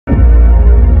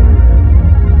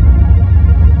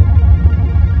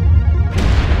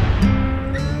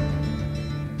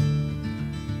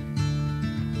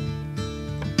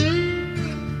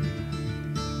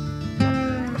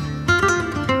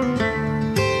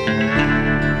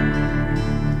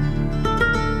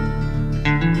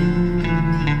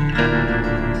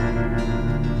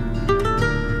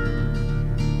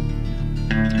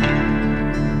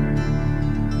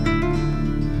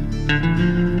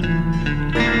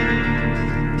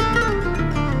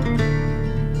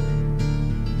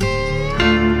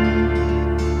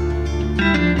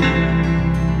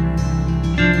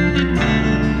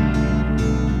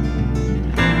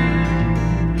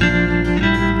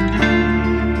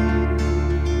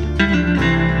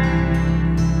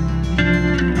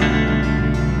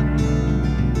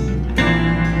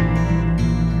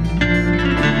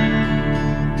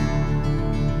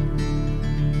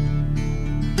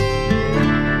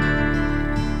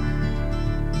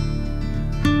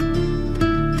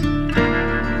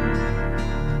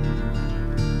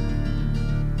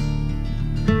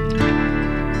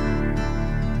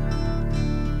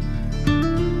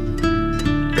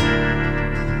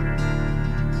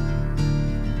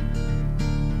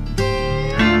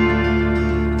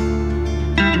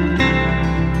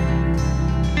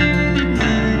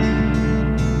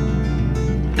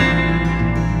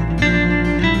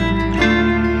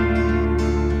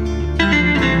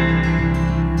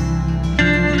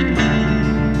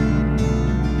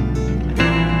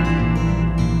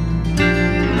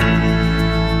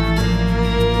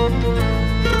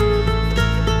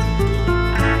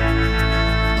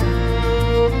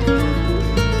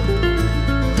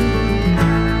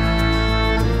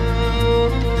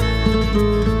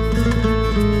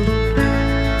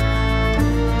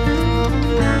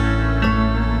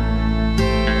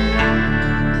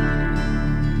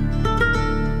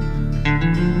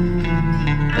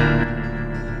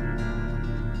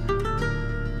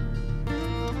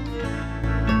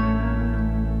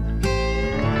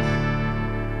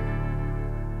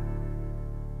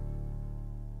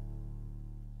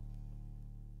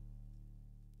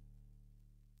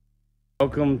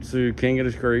Welcome to King of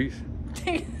the Streets.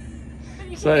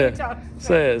 Say it,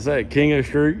 King of the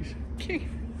Streets.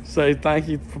 Say thank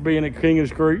you for being a King of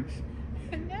the Streets.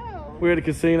 No. We're at the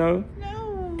casino.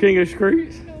 No. King of the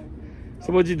Streets. No.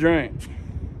 So what'd you drink?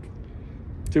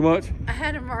 Too much? I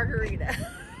had a margarita.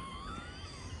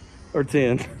 Or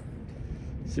 10?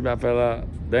 She about fell out.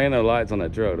 There ain't no lights on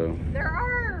that truck though. There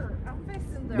are. I'm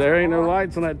fixing there. There ain't no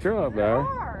lights on that truck, There bro.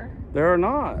 are. There are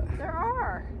not. There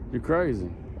are. You're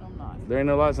crazy. I'm not. There ain't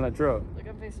no lights on that truck. Look,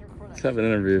 I'm fixing to record that. Let's have an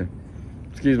interview.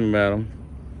 Excuse me, madam.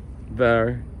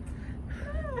 Valerie.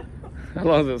 How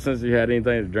long is it since you had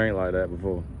anything to drink like that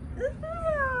before?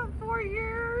 4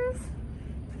 years.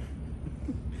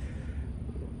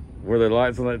 Were there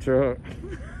lights on that truck?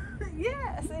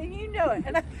 Yes, and you know it.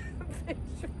 And I have a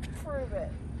picture to prove it.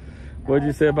 What'd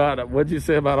you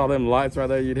say about all them lights right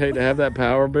there? You'd hate to have that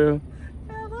power bill?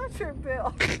 Electric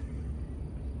bill.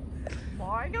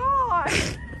 My God.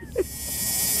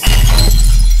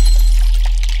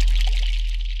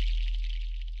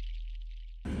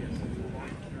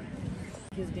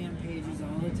 His damn pages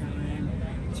all the time.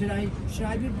 Should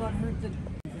I be butthurt that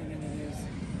thinking it is?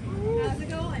 How's it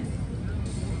going?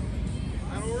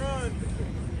 That'll run.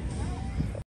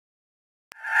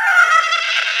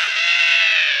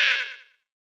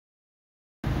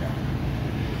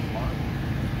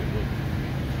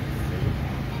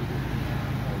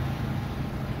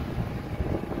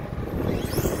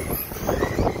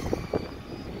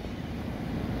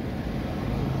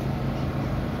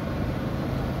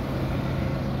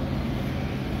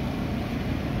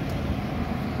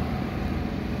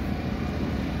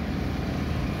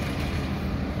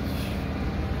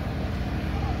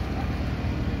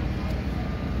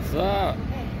 What's up?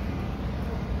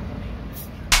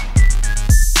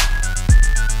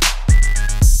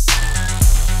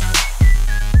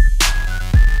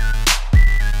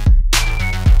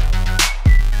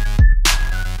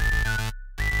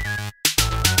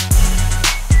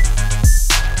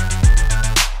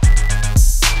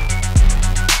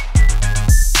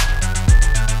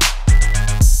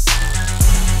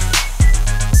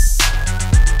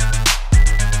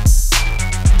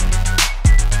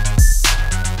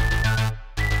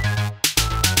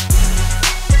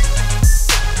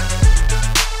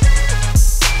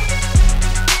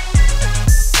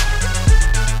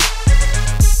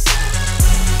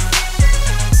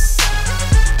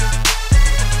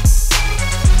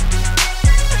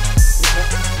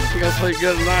 You gonna sleep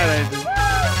good tonight, ain't you?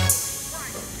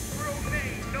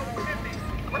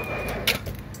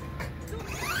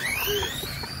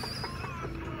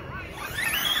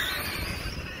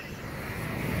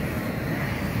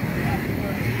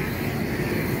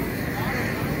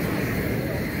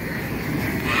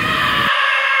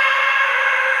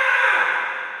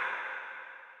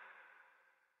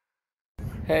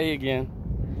 Hey again.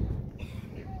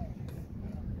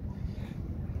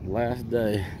 Last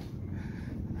day.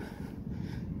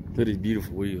 Look at these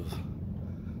beautiful wheels.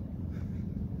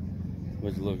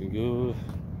 What's looking good?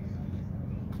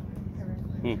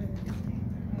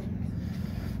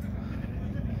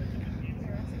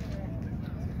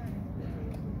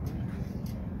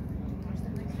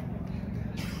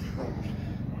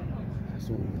 That's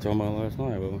what we were talking about last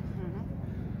night, wasn't we?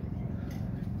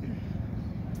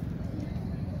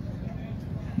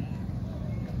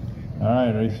 All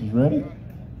right, race is ready.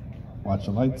 Watch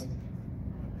the lights.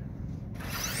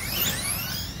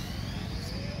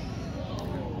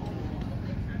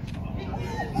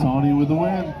 Tony with the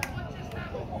win.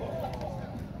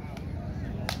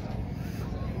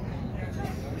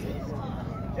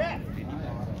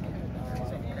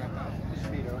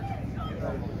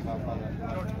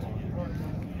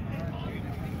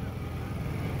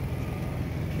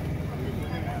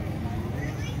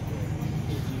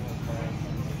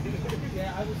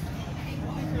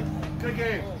 Good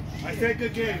game. I said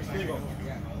good game, Steve. Oh,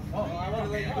 I want to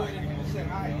let you go in and people say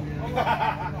hi.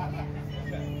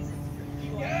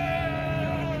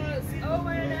 Yes! Oh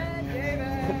my God, David!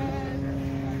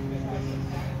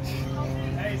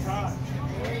 Hey, Todd.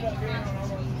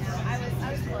 I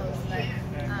was close, but I had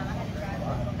to drive a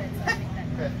little bit. So I think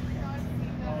that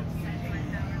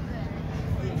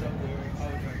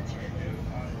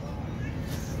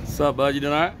What's up, bud? You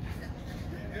doing all right?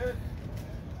 Good.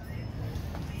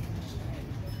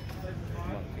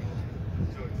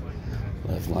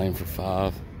 Left lane for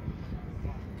 5.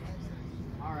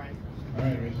 All right,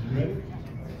 race is ready.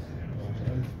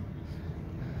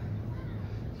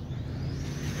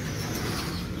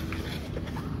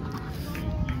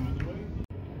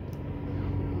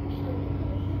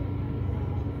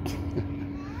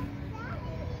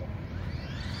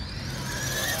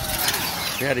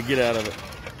 You had to get out of it.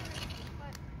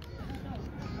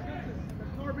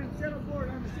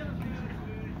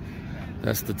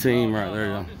 That's the team right there,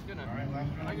 y'all.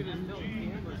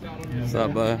 What's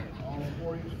up, bud?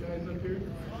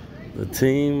 The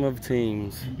team of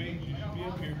teams.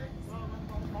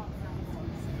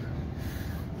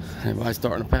 Everybody's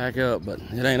starting to pack up, but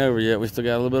it ain't over yet. We still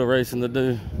got a little bit of racing to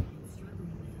do.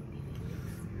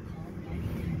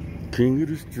 King of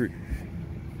the Street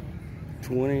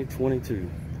 2022.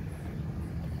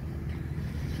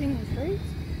 King of the Streets?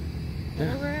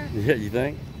 Yeah. Yeah, you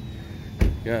think?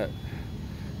 Got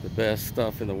the best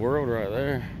stuff in the world right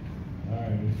there.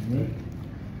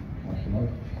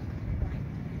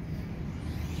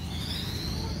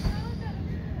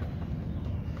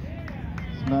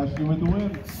 Smash you with the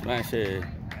win. Smash it.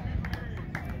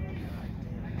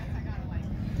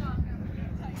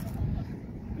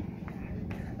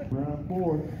 Round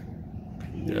 4.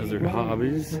 Desert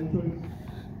Hobbies.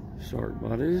 Shark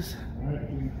Buddies.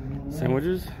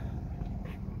 Sandwiches.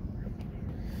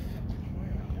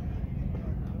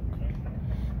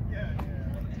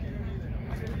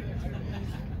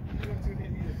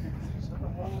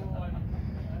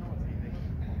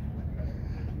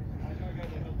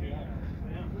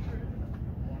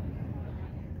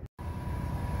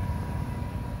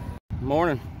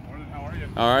 Morning. Morning, how are you?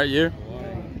 All right, you?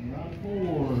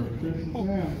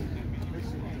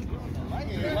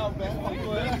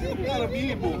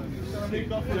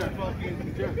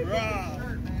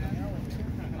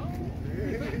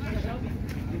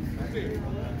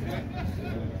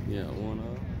 Yeah, one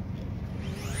up.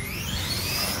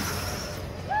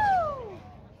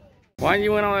 Why didn't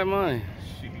you win all that money?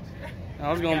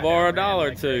 I was gonna borrow $1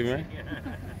 or $2, man.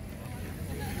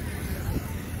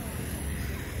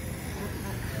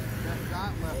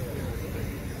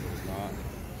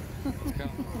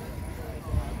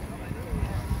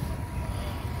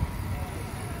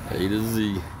 A to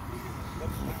Z. What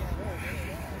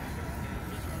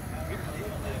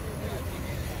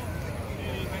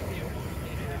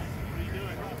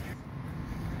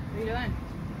are you doing?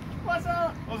 What's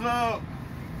up? What's up?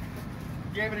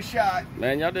 Gave it a shot.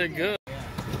 Man, y'all did good.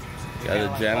 Got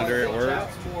a janitor at work.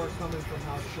 That's more coming from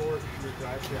how short your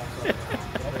drive shafts are.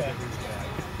 Okay.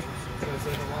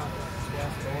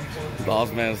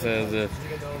 Boss man says if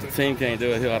the team can't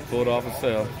do it, he'll have to pull it off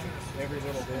himself. Every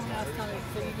little bit.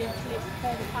 So you get the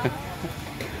top?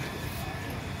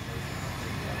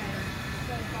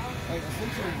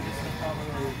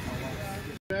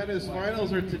 Madness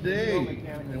finals are today,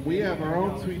 and we have our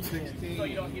own Sweet 16. So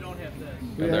you don't have this.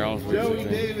 We Their have own Sweet Joey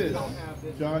 16. Davis,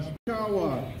 Josh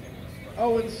Kawa,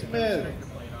 Owen Smith,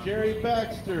 Jerry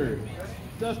Baxter,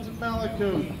 Dustin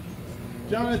Malakote,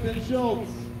 Jonathan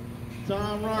Schultz,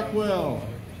 Tom Rockwell,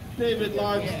 David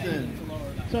Logston,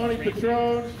 Tony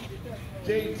Petrone,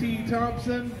 JT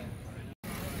Thompson.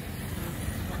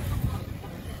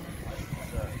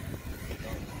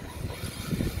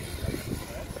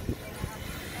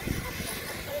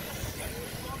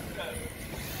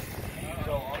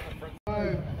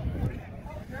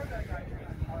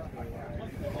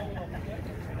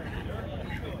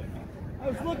 I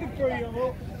was looking for you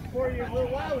a little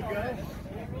while ago.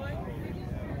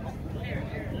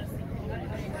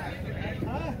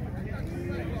 Huh?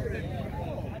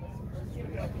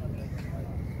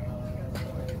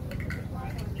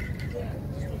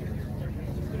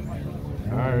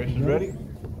 All right, racers ready?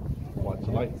 Watch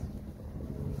the lights.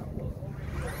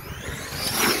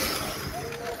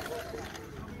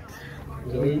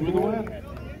 Joey with the win.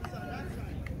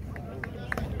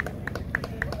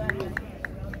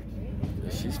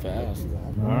 She's fast.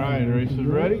 All right, racers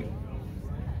ready?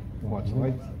 Watch the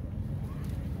lights.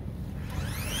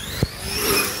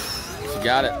 She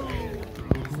got it.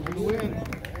 With the win.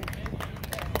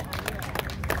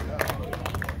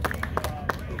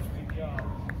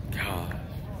 God.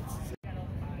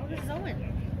 What is Owen?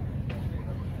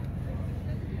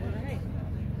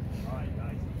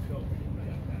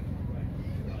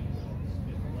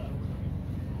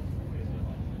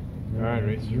 All right,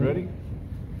 racers ready?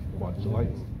 Watch the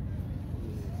lights.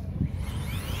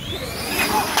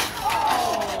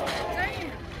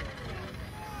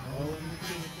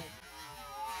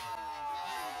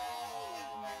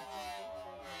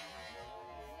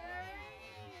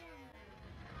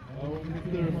 Owen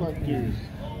with the reflectors.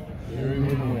 Jerry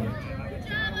with the win.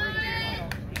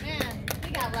 Man, we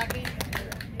got lucky.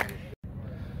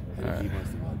 All right.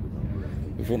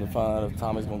 We're finna find out if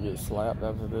Tommy's gonna get slapped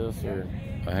after this or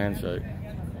a handshake.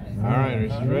 All right,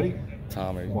 racers ready?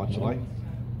 Tommy. Watch the lights.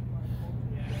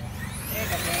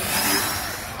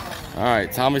 All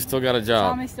right, Tommy still got a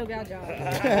job. Tommy still got a job.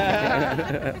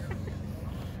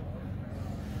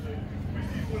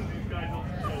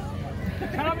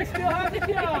 Tommy still has a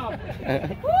job.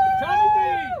 Tommy D.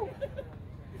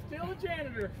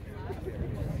 janitor.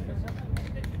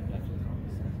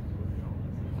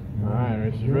 All right,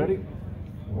 race is ready.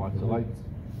 Watch the lights.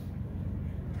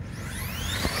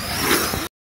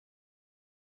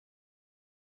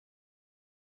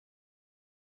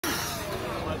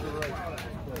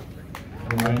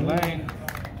 Right lane,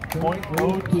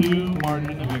 .02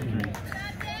 margin of victory.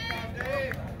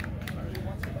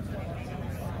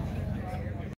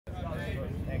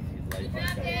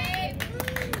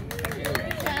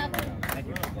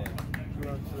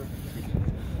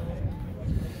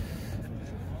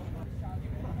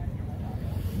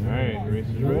 All right, race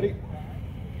is ready.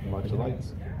 Watch the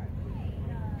lights.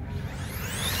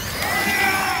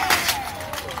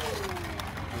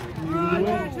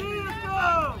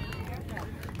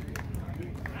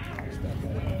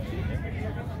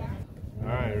 All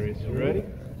right, race is ready.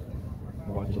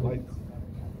 Watch the lights.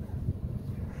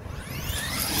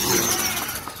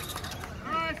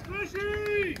 All right,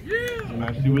 Squishy! Yeah!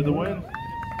 Smashy with the win.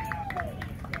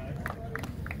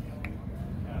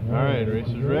 All right, race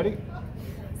is ready.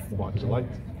 Watch the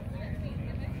lights.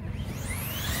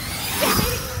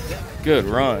 Good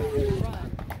run.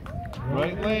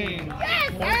 Right lane.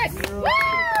 Yes! Woo!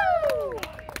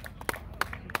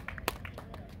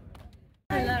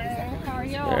 Hello. How are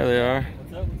y'all? There they are.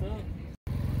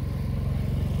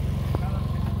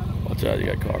 Watch out, you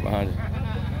got a car behind you.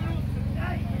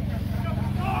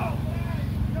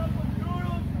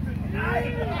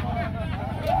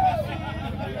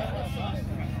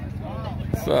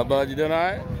 What's up, bud? You doing all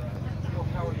right?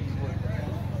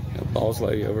 That boss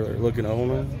lady over there looking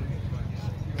over me.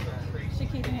 She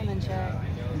keeping him in check.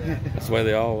 That's the way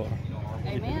they all are.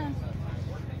 Amen.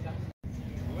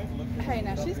 Hey,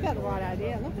 now she's got the right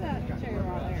idea. Look at that cherry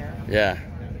right there. Yeah.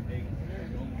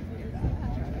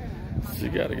 She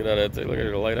got to get out of that thing. Look at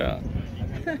her laid out.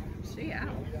 She out.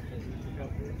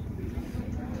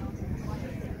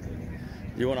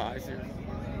 You want to ice here?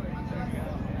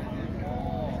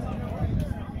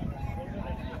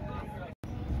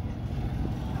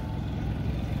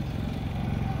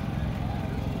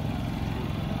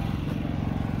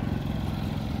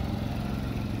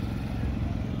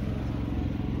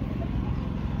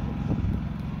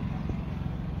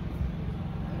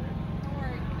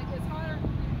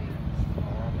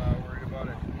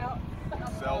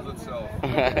 Sells itself.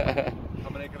 How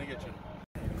many can I get you?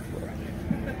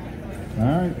 All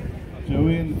right,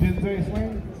 Joey in the 10th race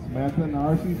lane. Samantha and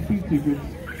RC Speed Secrets.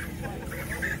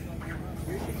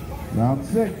 Round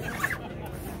 6.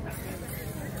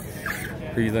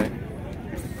 Who do you think?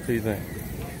 Who do you think?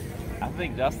 I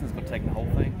think Dustin's going to take the whole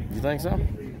thing. You think so?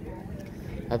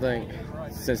 I think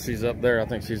since she's up there, I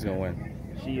think she's going to win.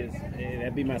 She is.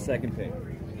 That'd be my second pick.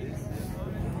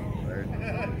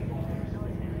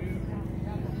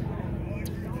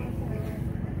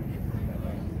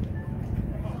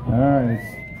 All right.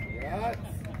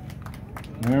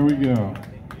 There we go.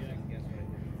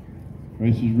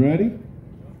 Race is ready.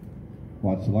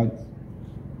 Watch the lights.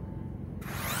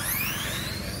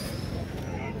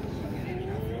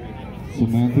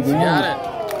 Samantha Got it.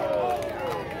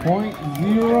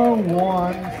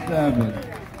 .017.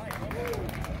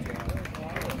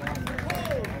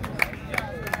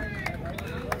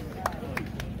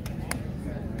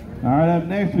 All right, up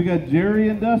next we got Jerry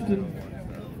and Dustin.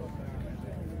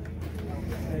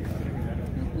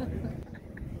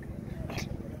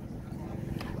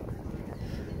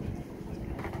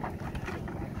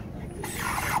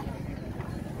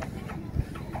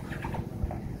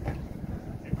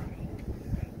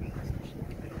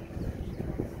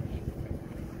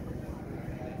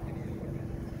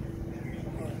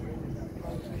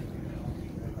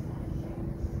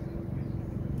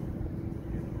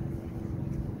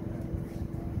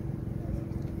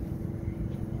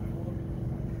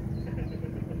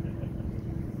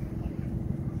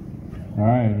 All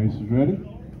right, race is ready.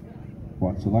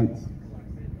 Watch the lights.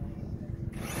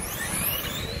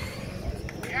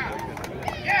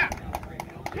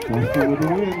 Dustin with the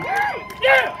win.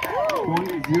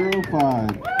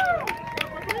 .05.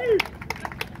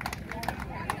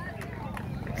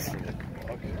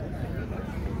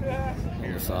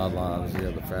 Your sidelines, you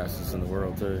have the fastest in the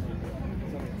world too.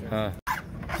 Huh?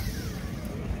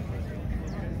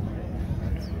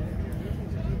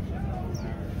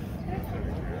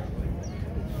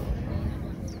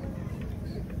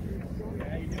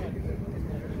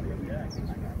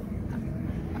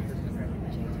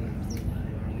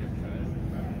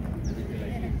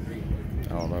 I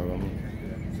don't know.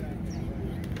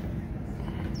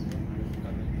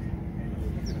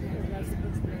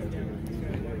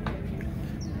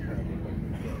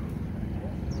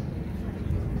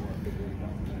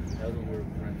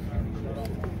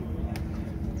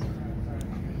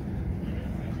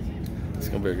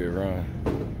 be a good run.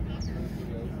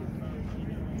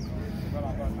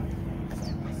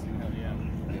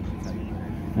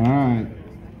 All right,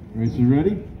 racers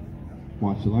ready?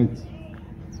 Watch the lights.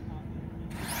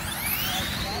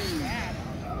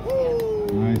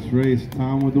 Nice race,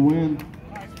 Tom with the win.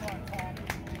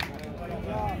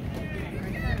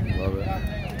 Love it.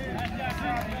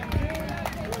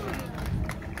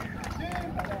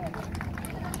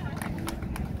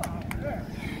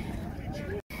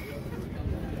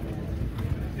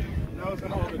 That was a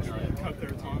hell of a cut there,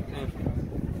 Tom.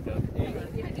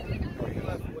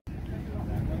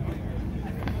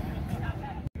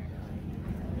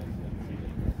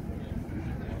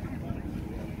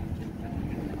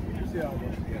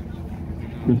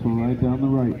 Crystal right down the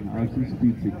right, RC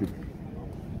speed tickets.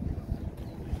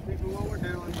 What we're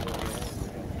doing.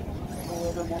 A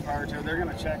little bit more power to it. They're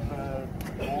going to check the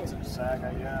bolts and sag,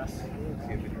 I guess. See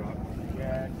if they drop.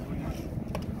 Yeah.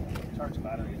 Charge the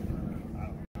battery.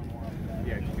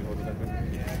 Yeah, you can hold it up there.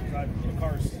 Yeah, the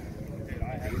car's. Dude, I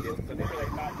had to get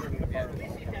like not driven the car.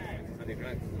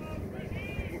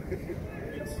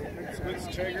 It's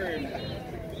trigger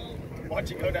and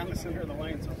watch it go down the center of the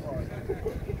lane so far.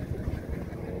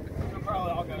 I'm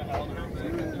probably all gonna hell now.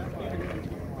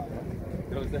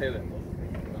 Don't say that.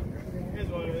 It is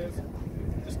what it is.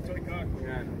 Just toy cock.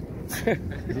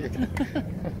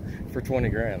 For 20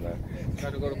 grand though.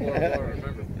 Trying to go to Florida,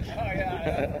 remember? Oh yeah, I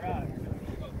forgot.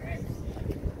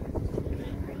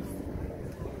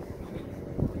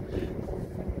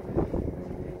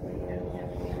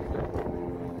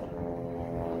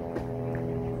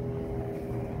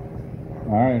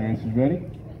 All right, racers ready?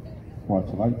 Watch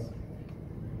the lights.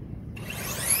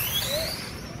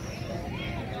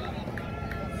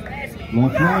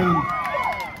 Left lane.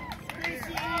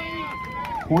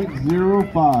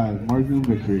 0.05 margin of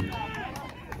victory.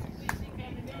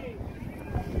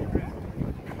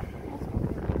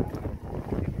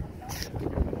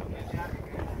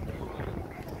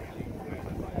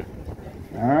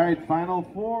 All right, final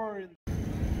four.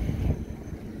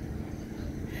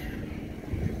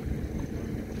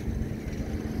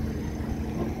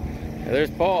 Hey,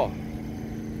 there's Paul.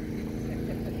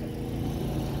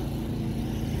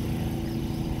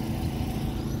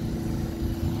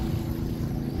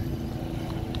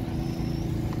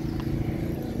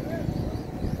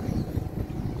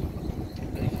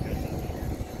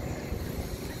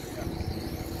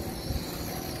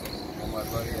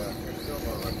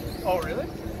 Oh really?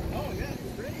 Oh yeah,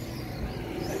 great.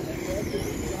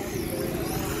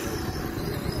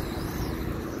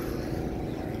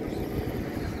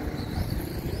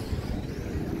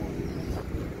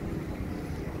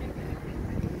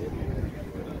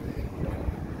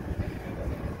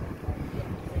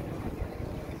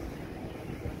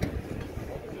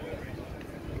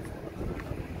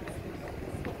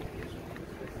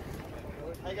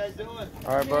 How you guys doing?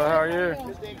 All right, bud, how are you?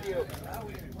 Good, thank you.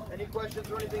 Any questions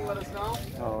or anything, let us know.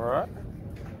 All right.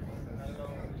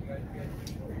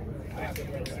 How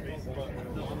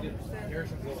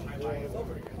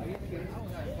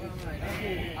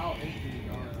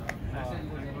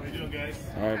you doing, guys?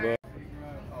 All right, bud.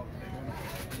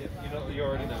 You know, you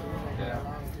already know. Yeah.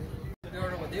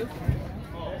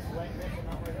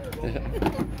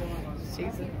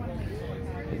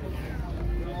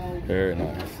 Very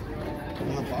nice.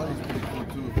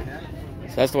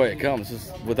 So that's the way it comes,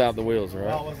 just without the wheels,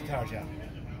 right? Oh, what's the tires, yeah.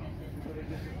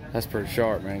 That's pretty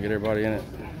sharp, man. Get everybody in it.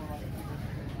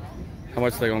 How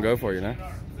much are they gonna go for, you know?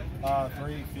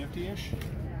 350-ish.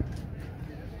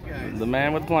 The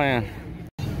man with the plan.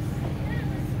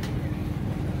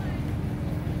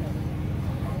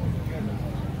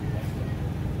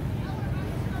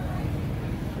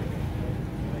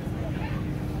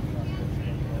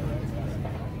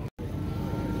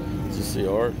 Did you see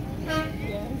Art?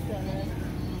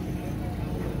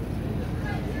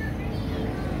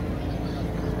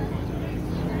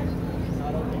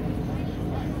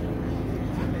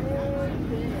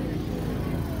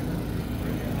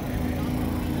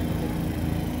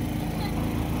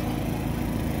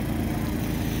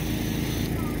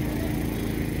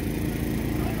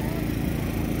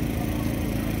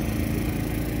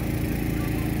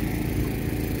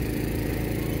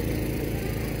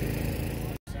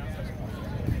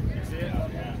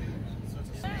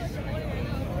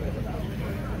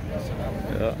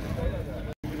 Yeah.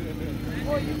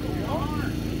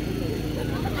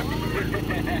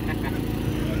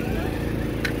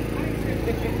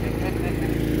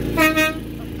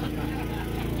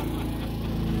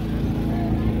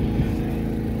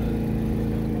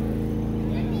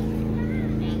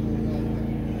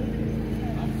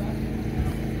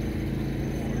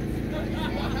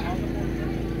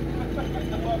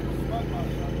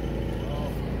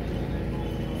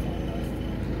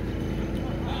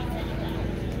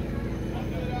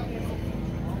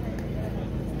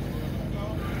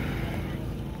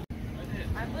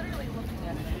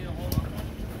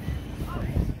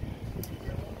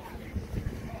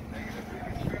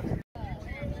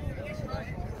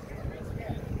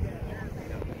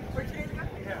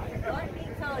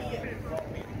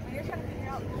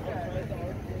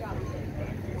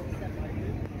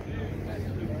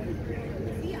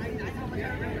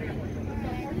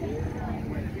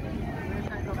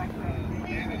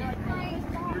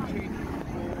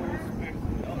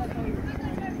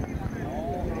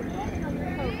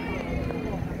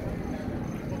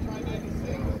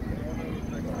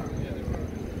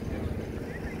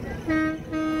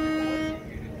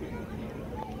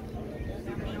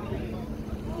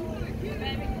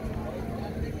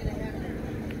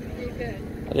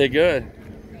 I did good.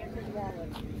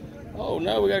 Oh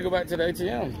no, we gotta go back to the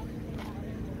ATM.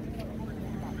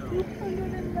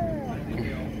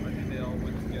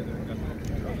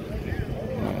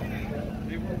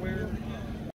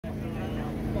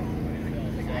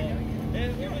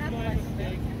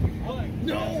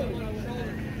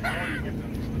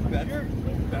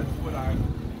 That's what I.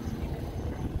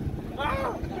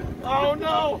 Ah! Oh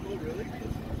no!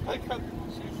 I got.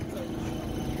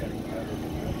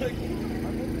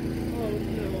 Oh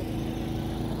no!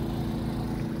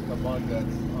 The bug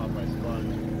that's on my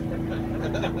sponge.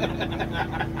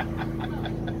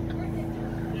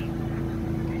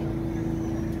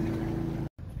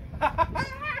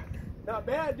 Not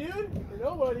bad, dude. For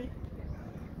nobody.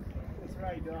 That's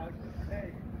right, dog.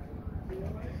 Hey.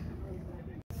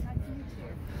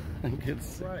 Good.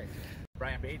 Right.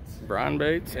 Brian Bates. Brian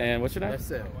Bates, and what's your name?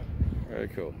 That's it. Very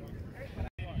cool.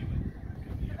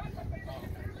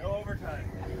 No overtime.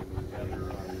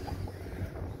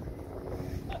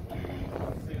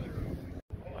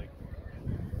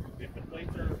 If the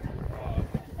plates are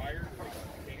expired,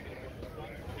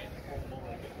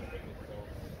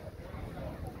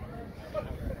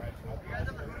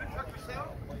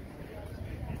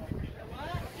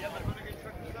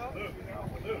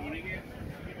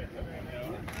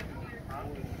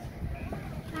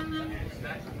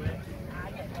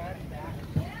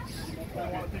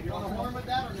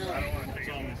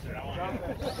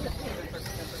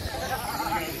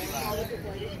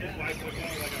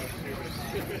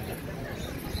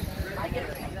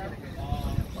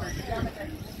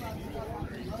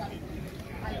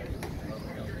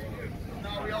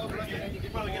 you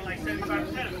probably get like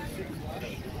 75%.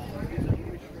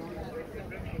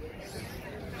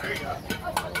 There you go.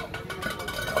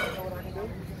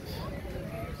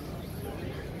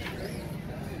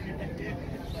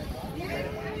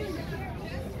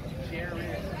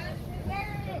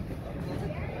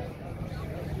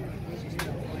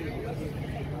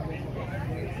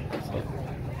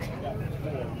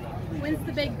 When's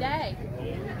the big day?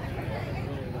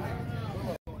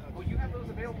 Well, you have those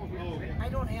available. I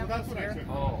don't have those here.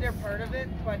 They're part of it,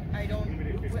 but I don't.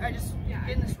 I just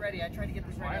getting this ready. I tried to get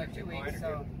this ready like 2 weeks,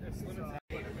 so.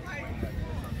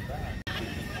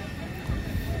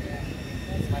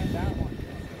 Like that one.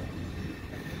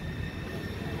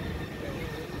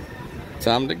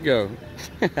 Time to go.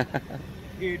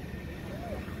 Dude,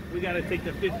 we got to take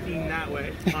the 15 that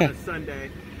way on a Sunday.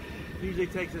 Usually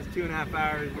takes us 2.5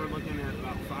 hours. We're looking at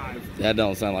about 5. That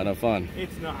don't sound like no fun.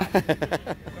 It's not. Do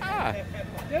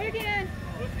it again.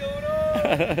 What's going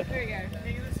on? There you go.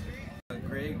 King of the street.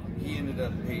 Greg, he ended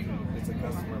up paying. It's a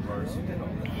customer of ours who did all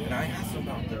that. And I asked him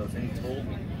about those, and he told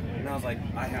me. And I was like,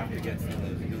 I have to get some of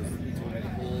those. He told me the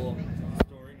whole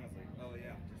story, and I was like, oh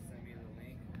yeah, just send me the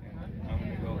link, and I'm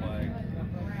gonna go like.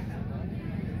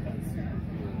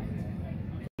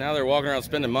 Now they're walking around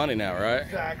spending money now, right?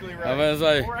 Exactly right. I mean, it's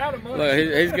like, We're out of money. look,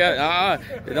 he's got.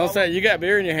 Don't say you got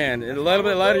beer in your hand. A little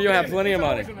bit later, you'll have plenty of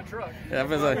money. In the truck. Yeah,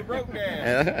 it's like, Broke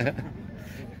down.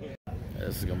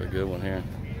 this is gonna be a good one here.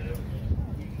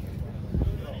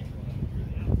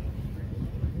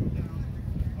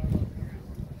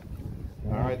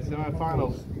 All right,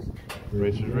 semifinals.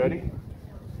 Racers ready?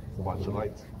 Watch the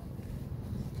lights.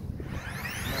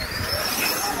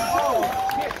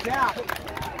 Get down.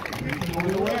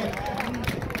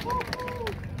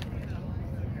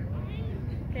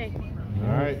 Okay.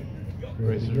 All right,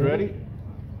 racers ready?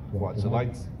 Watch the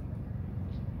lights.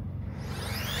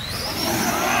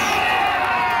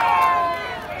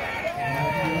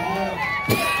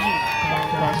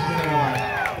 Cross the center line.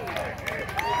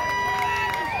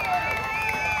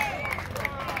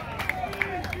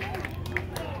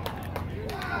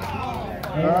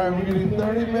 All right, we're going to do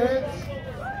 30 minutes.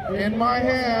 In my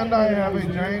hand, I have a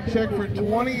giant check for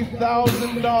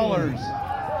 $20,000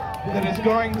 that is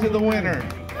going to the winner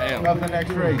of the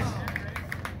next race.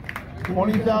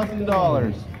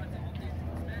 $20,000.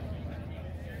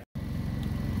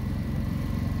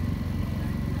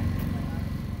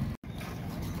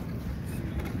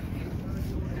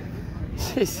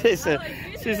 She said.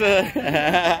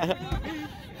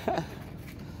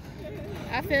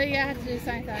 I feel you have to do the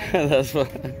same thing. That's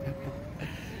fine.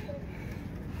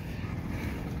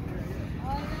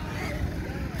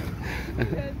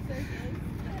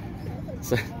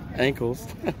 So, ankles.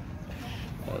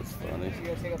 That's funny. You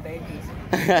gotta take up the ankles.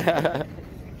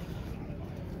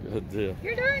 Good deal.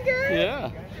 You're doing good.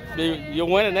 Yeah. You'll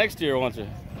win it next year, won't you?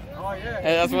 Oh yeah.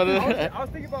 Hey, that's what it is. I was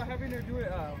thinking about having her do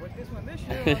it with this one this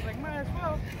year. I was like, might as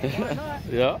well. Why not?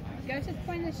 Yeah. Go to the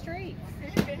point of the streets.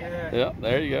 Yeah. Yeah.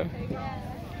 There you go.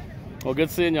 Well, good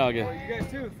seeing y'all again. Well, you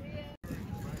guys too.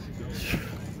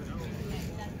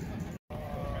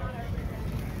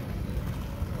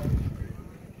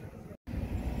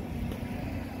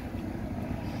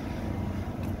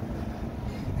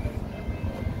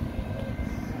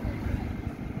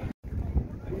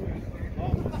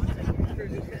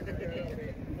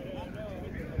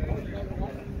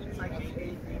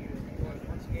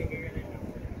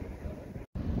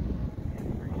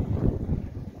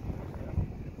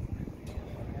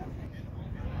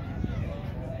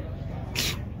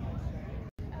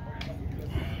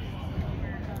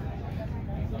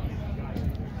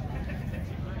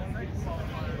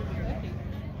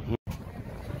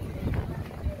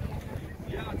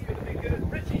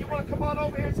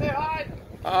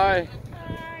 Hi.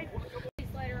 Hi.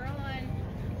 Later on.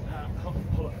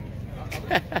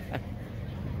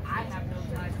 I have no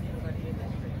ties to anybody in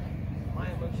this street. My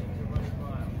emotions are running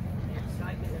wild. The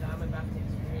excitement that I'm about to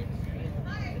experience being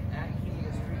at King of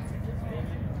the Streets at this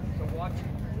venue, to watch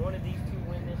one of these two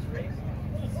win this race,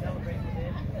 to celebrate with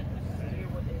them, to hear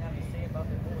what they have to say about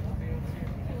their whole experience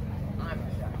here. I'm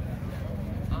excited.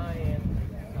 I am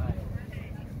excited.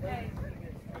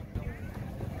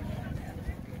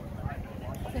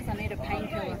 Since I need a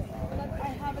painkiller.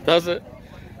 Does it?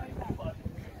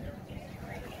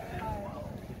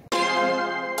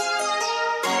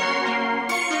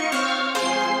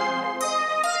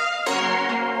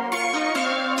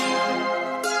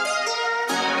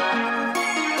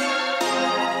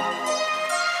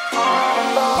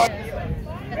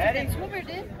 That swimmer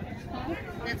did. Huh?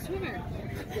 That swimmer.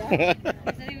 He said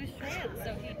he was trans,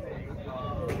 so he...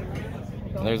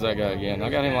 There's that guy again. I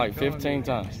got him like 15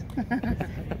 times.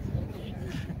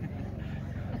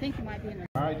 I think he might be in there.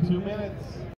 All right, 2 minutes.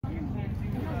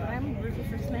 I'm rooting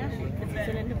for Smashy because he's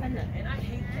an independent. You know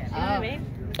what I mean?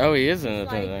 Oh, he is an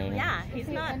Like, independent. yeah,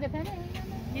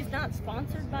 he's not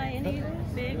sponsored by any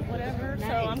big whatever, so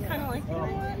I'm kind of like, you know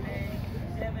what?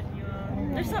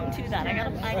 There's something to that. I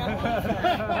gotta.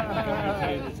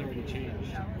 It's already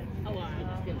changed. Oh, well, I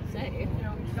was gonna say.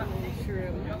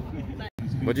 True. But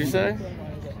What'd you say?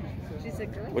 she's a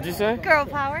girl. What'd you say? Girl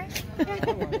power.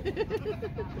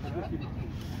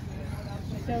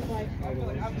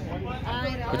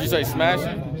 What'd you say? Smash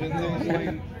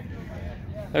it?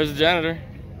 There's a janitor.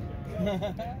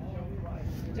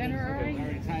 Jenner, I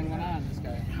already tied one on this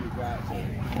guy.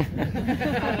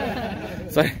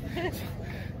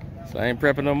 So I ain't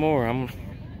prepping no more. I wish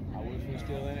we were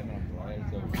still in it, but I'm glad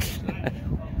it's over.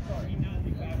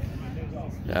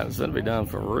 Yeah, it's gonna be done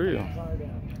for real.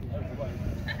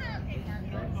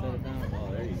 Oh,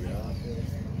 there you go.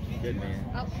 Good man.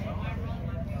 Oh.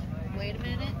 Wait a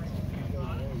minute.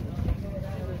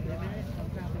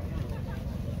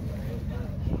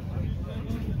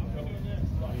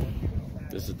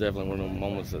 This is definitely one of those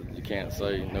moments that you can't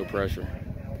say no pressure.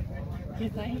 You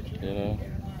think? You know?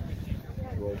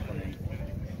 Role playing.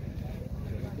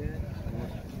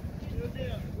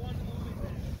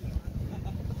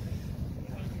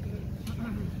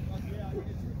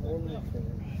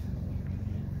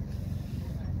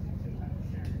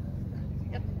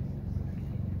 Yep.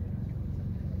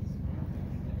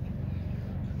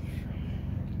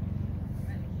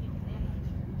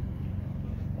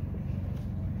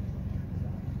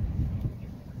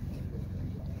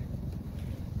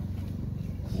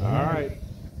 All right.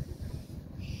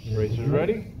 Racers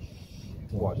ready?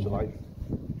 Watch the light.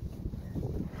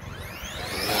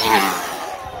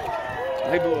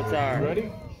 Hey, blew a tire.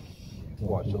 Ready?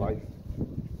 Watch the light.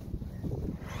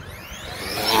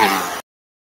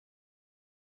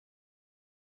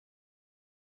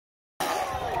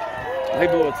 He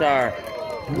blew a tire.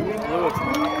 Blew a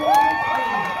tire.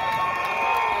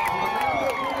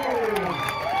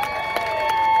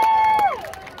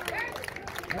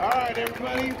 All right,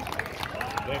 everybody.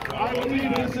 I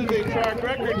believe this is a track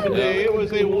record today. It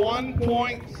was a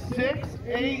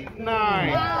 1.689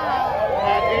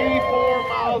 at 84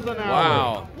 miles an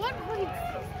hour.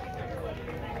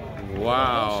 Wow.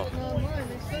 Wow.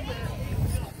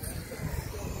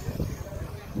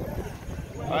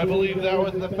 I believe that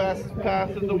was the fastest pass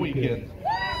of the weekend.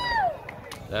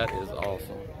 That is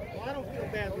awesome. Well, I don't feel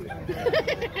bad with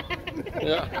that.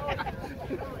 Yeah.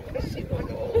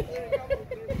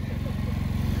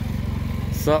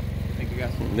 Sup? Thank you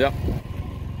guys. Yep.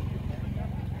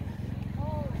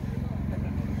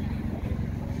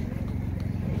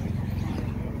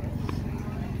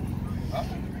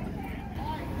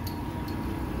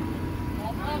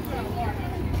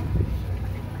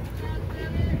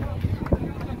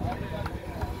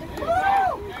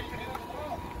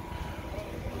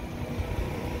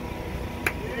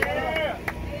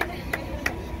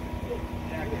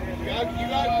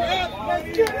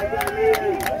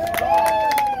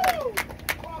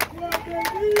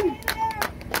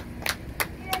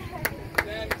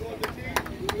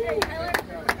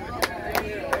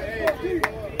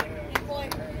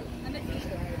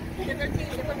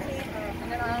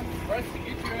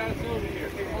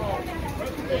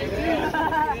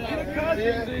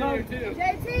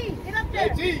 JT, get up there.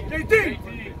 JT!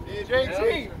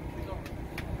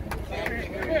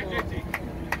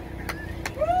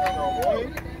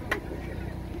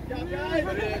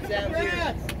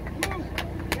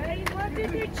 Ready, one, two,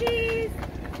 three, cheese.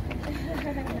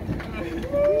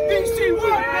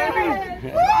 DC1, baby!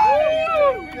 Woo!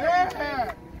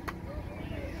 Yeah!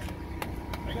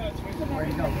 Where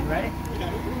you go? You ready?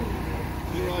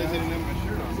 didn't realize I didn't have my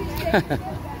shirt on.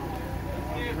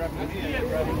 You're rubbing me, you're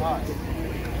rubbing hot.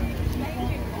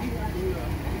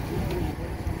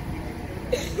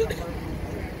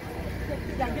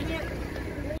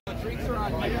 Drinks are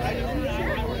on.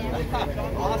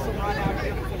 Awesome run out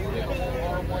here.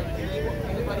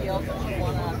 Anybody else want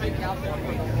to hang out there?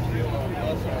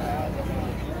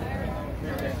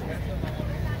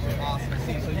 Awesome.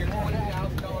 See, so you're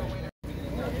 $20,000 winner.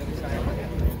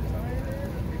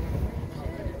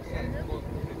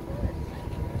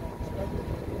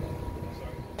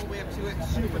 Way up to it,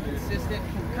 super consistent.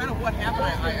 Kind of what happened?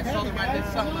 I saw there might have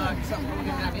been something going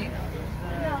on that mean.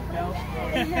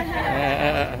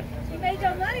 You made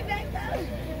your money back though.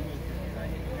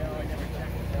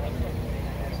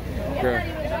 Sure.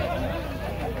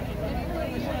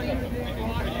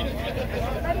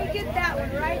 Let me get that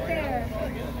one right there.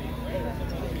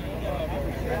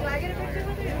 Do I get a picture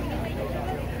with it?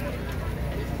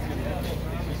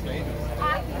 I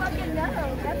fucking know.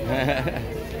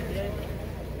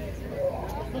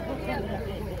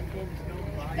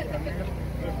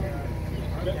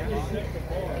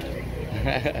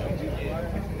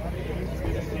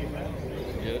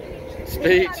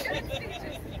 Speech.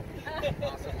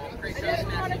 I just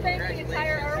want to thank the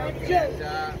entire Irwin team.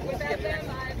 Without them,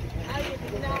 I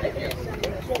would not have been.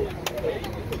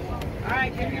 All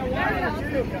right, give me a 1 and a 2.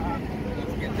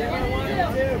 Give me a 1 and a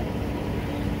 2.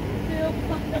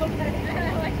 I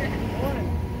like that.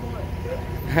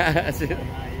 That's it.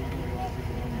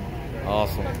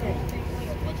 Awesome.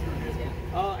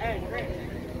 Oh, hey, great.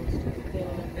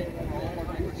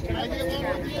 Can I get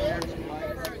one with you?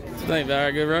 What you think,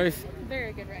 Barry? Good race?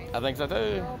 Very good race. I think so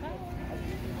too.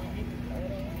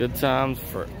 Good times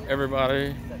for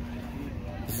everybody.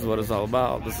 This is what it's all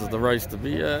about. This is the race to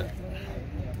be at.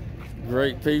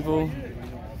 Great people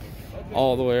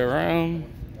all the way around.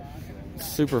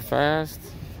 Super fast.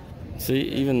 See,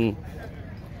 even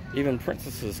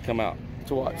princesses come out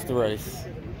to watch the race.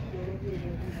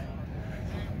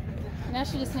 Now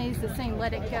she just needs to sing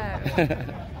 "Let It Go."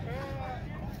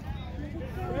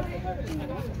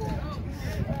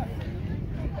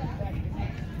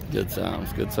 Good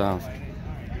times, good times.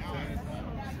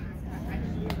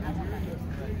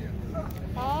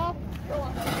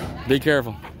 Be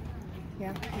careful.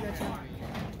 Yeah, you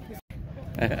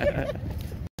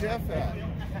Jeff at?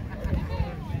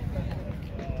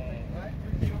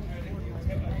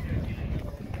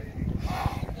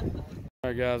 All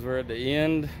right, guys, we're at the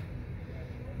end.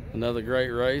 Another great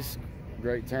race,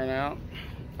 great turnout.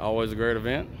 Always a great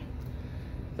event.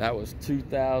 That was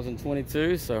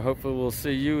 2022, so hopefully we'll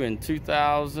see you in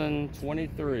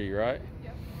 2023, right?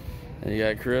 Yep. And you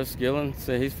got Chris Gillen,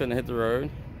 so he's finna hit the road.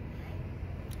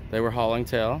 They were hauling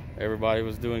tail. Everybody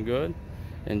was doing good.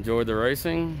 Enjoyed the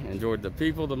racing, enjoyed the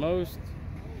people the most.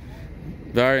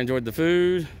 Very enjoyed the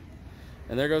food.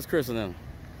 And there goes Chris and them.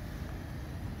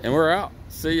 And we're out.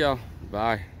 See y'all.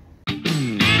 Bye.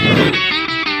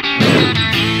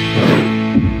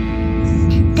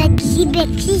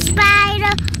 Betsy Spider,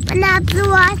 when I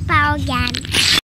blew our power again.